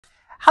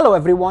Hello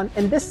everyone,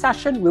 in this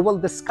session we will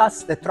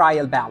discuss the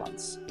trial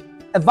balance,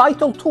 a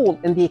vital tool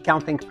in the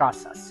accounting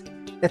process.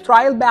 The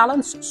trial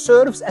balance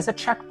serves as a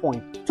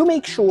checkpoint to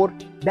make sure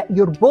that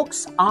your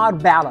books are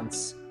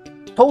balanced.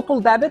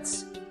 Total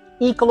debits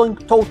equaling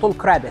total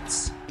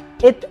credits.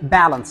 It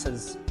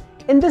balances.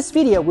 In this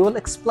video we will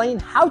explain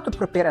how to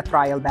prepare a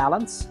trial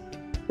balance,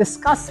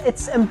 discuss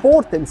its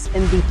importance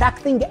in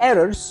detecting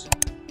errors,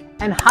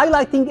 and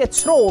highlighting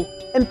its role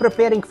in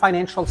preparing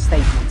financial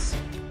statements.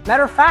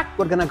 Matter of fact,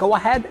 we're going to go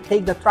ahead,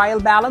 take the trial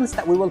balance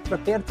that we will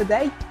prepare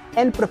today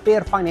and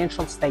prepare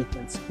financial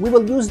statements. We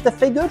will use the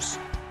figures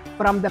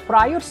from the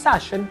prior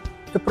session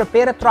to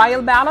prepare a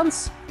trial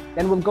balance.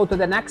 Then we'll go to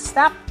the next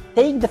step,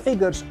 take the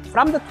figures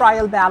from the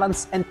trial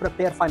balance and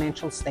prepare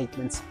financial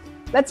statements.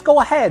 Let's go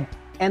ahead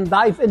and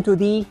dive into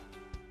the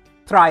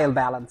trial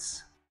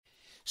balance.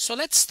 So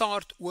let's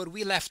start where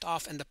we left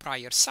off in the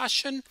prior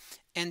session,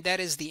 and that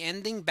is the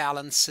ending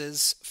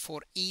balances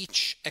for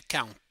each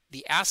account.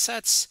 The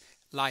assets,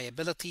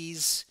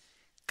 liabilities,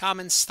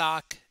 common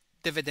stock,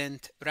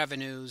 dividend,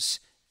 revenues,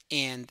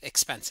 and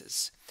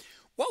expenses.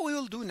 What we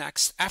will do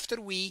next, after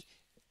we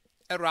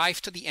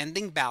arrive to the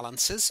ending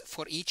balances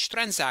for each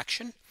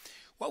transaction,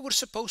 what we're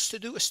supposed to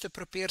do is to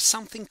prepare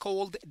something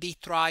called the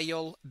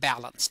trial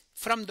balance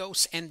from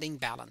those ending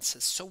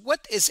balances. So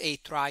what is a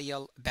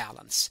trial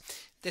balance?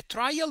 The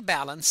trial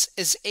balance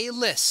is a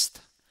list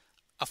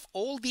of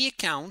all the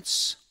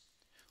accounts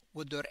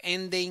with their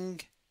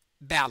ending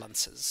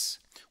balances,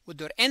 with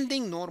their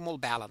ending normal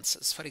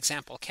balances. For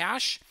example,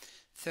 cash,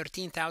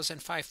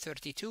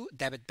 13,532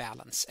 debit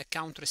balance.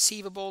 Account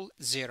receivable,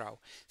 0.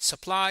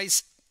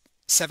 Supplies,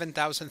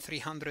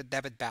 7,300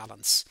 debit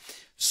balance.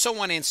 So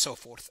on and so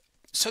forth.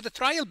 So the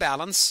trial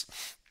balance,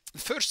 the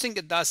first thing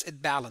it does,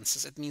 it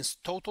balances. It means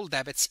total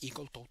debits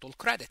equal total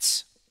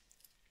credits.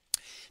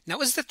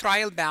 Now, is the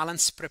trial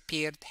balance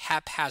prepared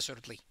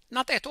haphazardly?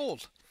 Not at all.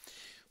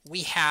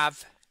 We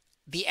have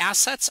the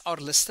assets are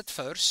listed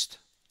first,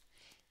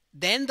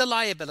 then the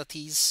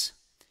liabilities,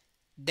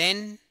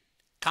 then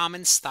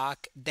common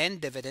stock, then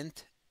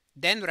dividend,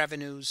 then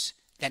revenues,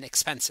 then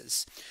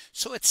expenses.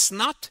 So it's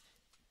not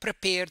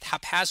prepared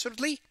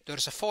haphazardly.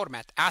 There's a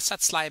format: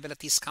 assets,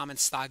 liabilities, common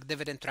stock,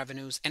 dividend,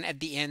 revenues, and at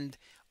the end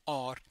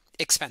are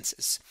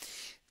expenses.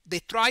 The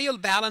trial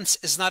balance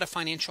is not a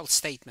financial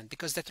statement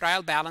because the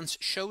trial balance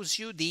shows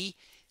you the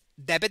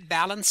debit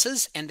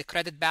balances and the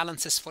credit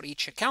balances for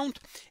each account,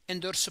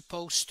 and they're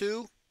supposed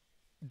to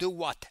do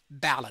what?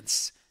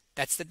 Balance.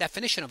 That's the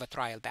definition of a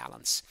trial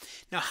balance.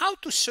 Now, how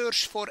to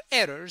search for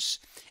errors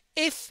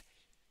if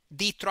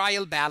the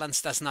trial balance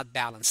does not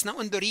balance? Now,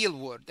 in the real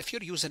world, if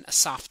you're using a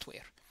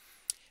software,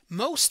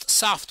 most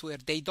software,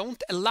 they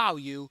don't allow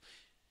you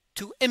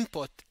to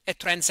input a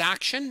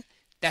transaction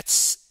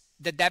that's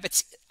the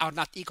debits are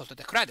not equal to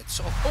the credits.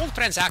 So if all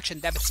transaction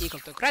debits equal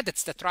to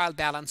credits, the trial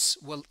balance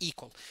will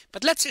equal.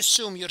 But let's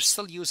assume you're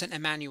still using a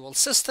manual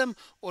system,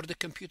 or the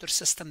computer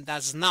system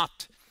does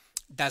not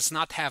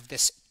have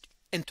this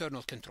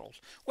internal control.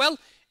 Well,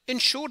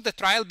 ensure the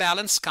trial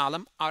balance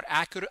column are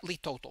accurately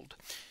totaled.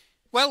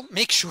 Well,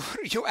 make sure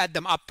you add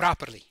them up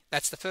properly.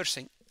 That's the first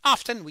thing.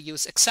 Often we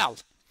use Excel.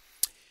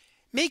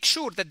 Make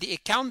sure that the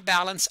account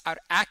balance are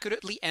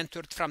accurately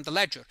entered from the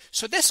ledger.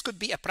 So this could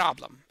be a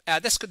problem.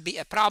 And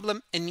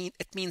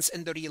it means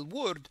in the real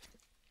world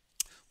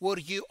where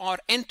you are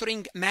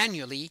entering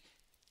manually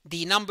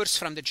the numbers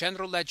from the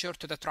general ledger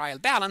to the trial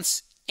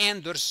balance,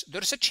 and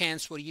there's a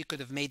chance where you could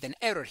have made an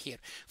error here.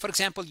 For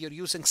example, you're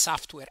using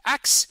software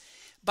X,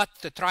 but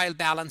the trial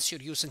balance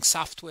you're using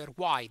software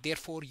Y.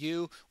 Therefore,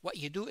 what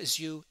you do is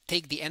you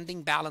take the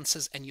ending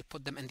balances and you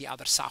put them in the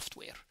other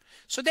software.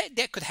 So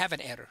that could have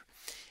an error.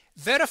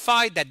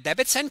 Verify that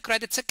debits and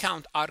credits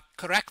account are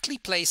correctly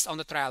placed on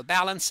the trial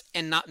balance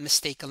and not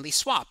mistakenly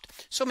swapped.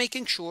 So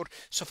making sure,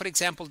 so for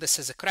example, this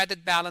is a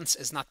credit balance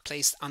is not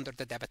placed under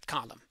the debit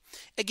column.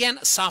 Again,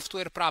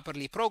 software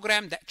properly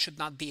programmed, that should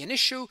not be an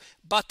issue.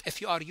 But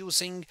if you are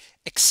using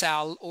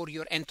Excel or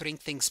you're entering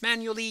things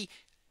manually,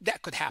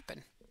 that could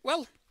happen.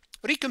 Well,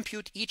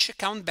 recompute each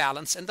account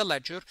balance in the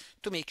ledger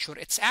to make sure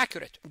it's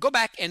accurate. Go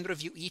back and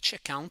review each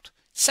account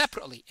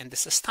separately. And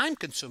this is time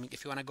consuming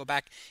if you want to go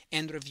back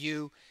and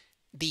review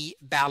the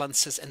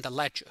balances in the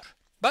ledger.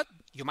 But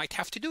you might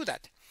have to do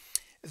that.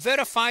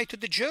 Verify to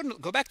the journal.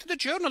 Go back to the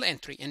journal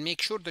entry and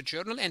make sure the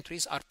journal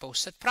entries are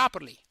posted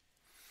properly.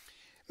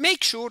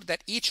 Make sure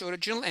that each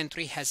original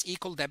entry has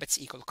equal debits,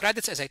 equal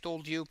credits. As I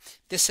told you,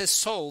 this is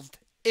solved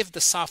if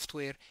the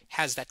software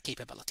has that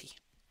capability.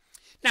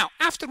 Now,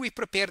 after we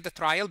prepare the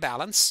trial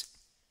balance,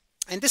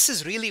 and this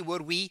is really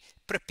where we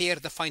prepare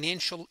the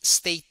financial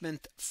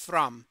statement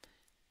from.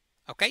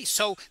 Okay,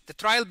 so the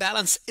trial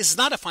balance is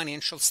not a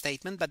financial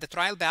statement, but the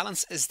trial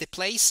balance is the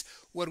place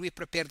where we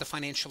prepare the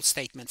financial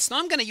statements. Now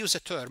I'm going to use a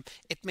term.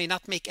 It may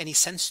not make any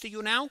sense to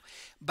you now,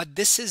 but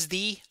this is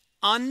the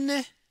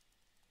unadjusted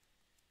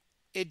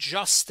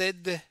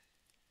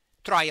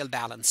trial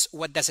balance.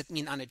 What does it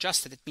mean,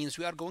 unadjusted? It means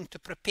we are going to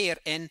prepare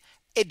an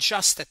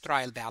adjusted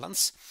trial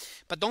balance.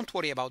 But don't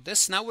worry about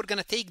this. Now we're going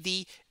to take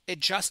the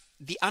adjust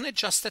the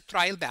unadjusted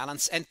trial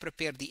balance and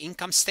prepare the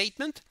income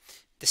statement,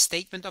 the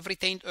statement of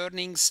retained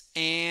earnings,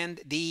 and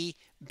the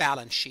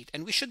balance sheet.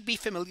 And we should be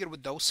familiar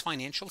with those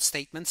financial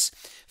statements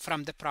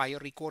from the prior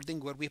recording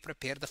where we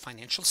prepare the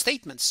financial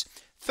statements.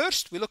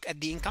 First, we look at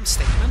the income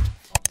statement,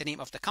 the name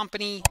of the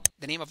company,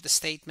 the name of the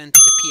statement,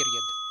 the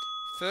period.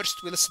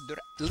 First, we list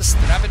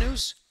the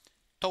revenues,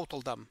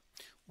 total them.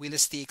 We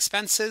list the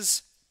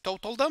expenses,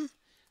 total them.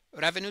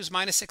 Revenues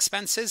minus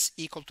expenses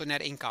equal to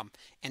net income.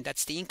 And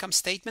that's the income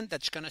statement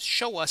that's going to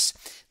show us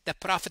the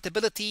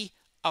profitability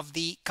of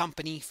the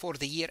company for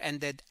the year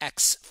ended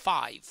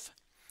X5.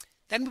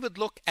 Then we would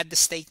look at the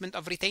statement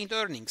of retained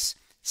earnings.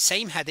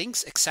 Same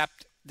headings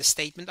except the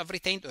statement of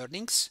retained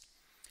earnings.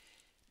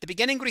 The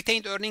beginning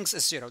retained earnings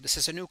is 0. This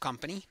is a new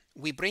company.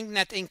 We bring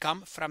net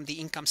income from the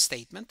income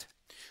statement.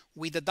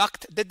 We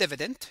deduct the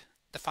dividend,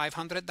 the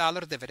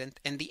 $500 dividend,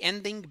 and the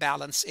ending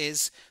balance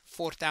is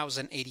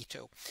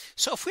 $4,082.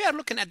 So if we are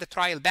looking at the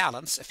trial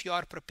balance, if you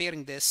are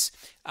preparing this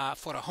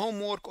for a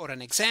homework or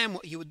an exam,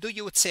 what you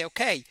would say,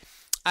 okay,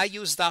 I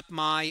used up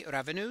my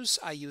revenues,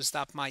 I used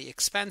up my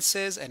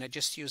expenses, and I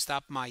just used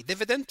up my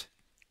dividend.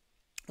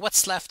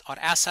 What's left are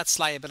assets,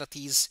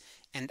 liabilities,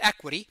 and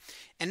equity.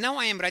 And now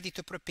I am ready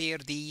to prepare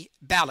the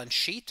balance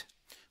sheet,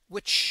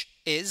 which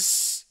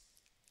is,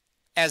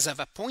 as of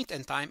a point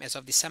in time, as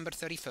of December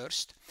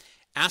 31st,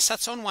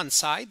 assets on one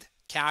side,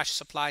 cash,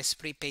 supplies,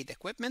 prepaid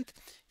equipment,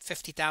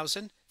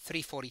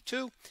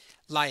 $50,342.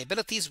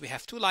 Liabilities, we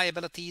have two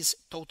liabilities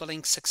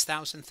totaling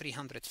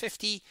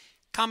 $6,350.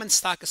 Common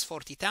stock is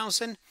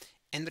 $40,000,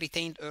 and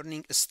retained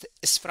earnings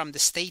is from the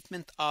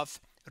statement of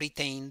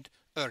retained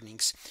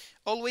earnings.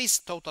 Always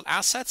total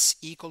assets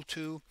equal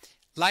to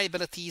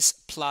liabilities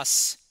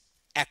plus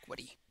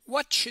equity.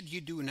 What should you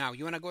do now?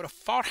 You want to go to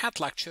Farhat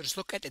Lectures,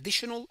 look at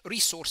additional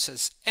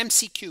resources,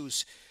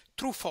 MCQs,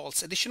 true,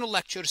 false, additional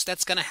lectures.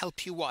 That's going to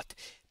help you what?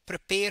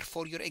 Prepare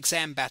for your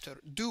exam better.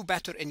 Do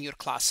better in your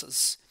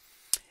classes.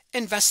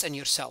 Invest in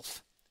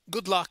yourself.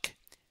 Good luck.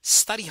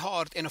 Study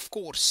hard. And of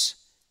course,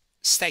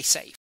 stay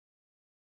safe.